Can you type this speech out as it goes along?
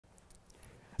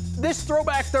This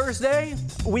Throwback Thursday,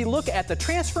 we look at the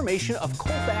transformation of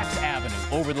Colfax Avenue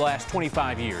over the last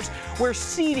 25 years, where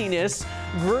seediness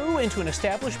grew into an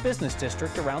established business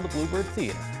district around the Bluebird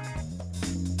Theater.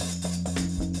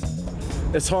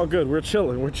 It's all good. We're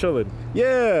chilling.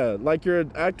 Yeah, like you're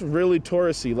acting really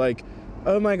touristy. Like,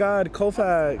 oh my God,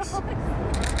 Colfax.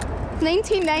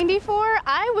 1994,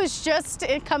 I was just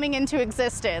coming into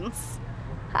existence.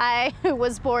 I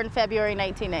was born February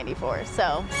 1994,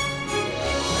 so.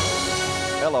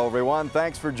 Hello, everyone.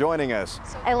 Thanks for joining us.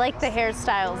 I like the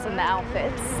hairstyles and the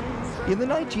outfits. In the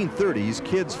 1930s,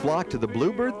 kids flocked to the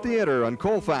Bluebird Theater on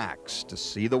Colfax to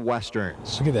see the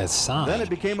Westerns. Look at that sign. Then it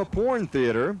became a porn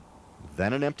theater,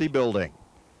 then an empty building.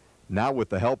 Now, with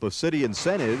the help of city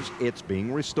incentives, it's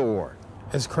being restored.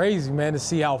 It's crazy, man, to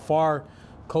see how far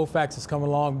Colfax has come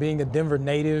along, being a Denver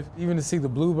native, even to see the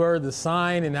Bluebird, the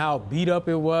sign, and how beat up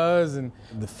it was, and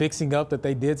the fixing up that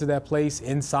they did to that place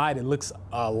inside. It looks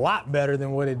a lot better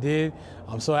than what it did.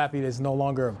 I'm so happy that it's no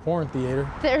longer a porn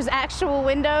theater. There's actual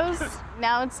windows.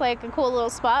 Now it's like a cool little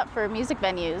spot for music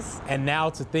venues. And now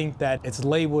to think that it's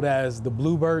labeled as the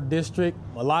Bluebird District,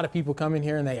 a lot of people come in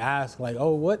here and they ask, like,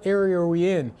 oh, what area are we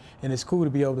in? And it's cool to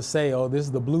be able to say, oh, this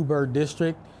is the Bluebird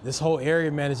District. This whole area,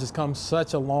 man, has just come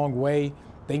such a long way.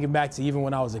 Thinking back to even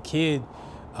when I was a kid,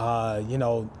 you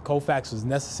know, Colfax was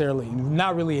necessarily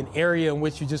not really an area in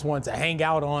which you just wanted to hang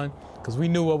out on, because we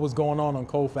knew what was going on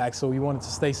Colfax, so we wanted to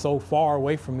stay so far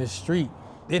away from this street.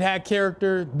 It had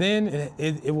character then,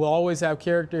 it will always have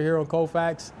character here on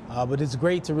Colfax, but it's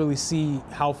great to really see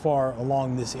how far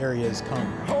along this area has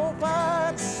come.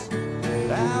 Colfax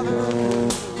Avenue.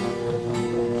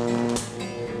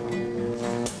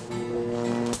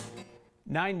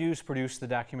 9 News produced the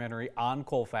documentary on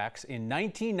Colfax in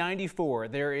 1994.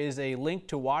 There is a link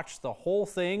to watch the whole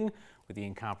thing with the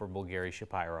incomparable Gary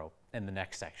Shapiro in the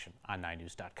next section on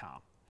 9news.com.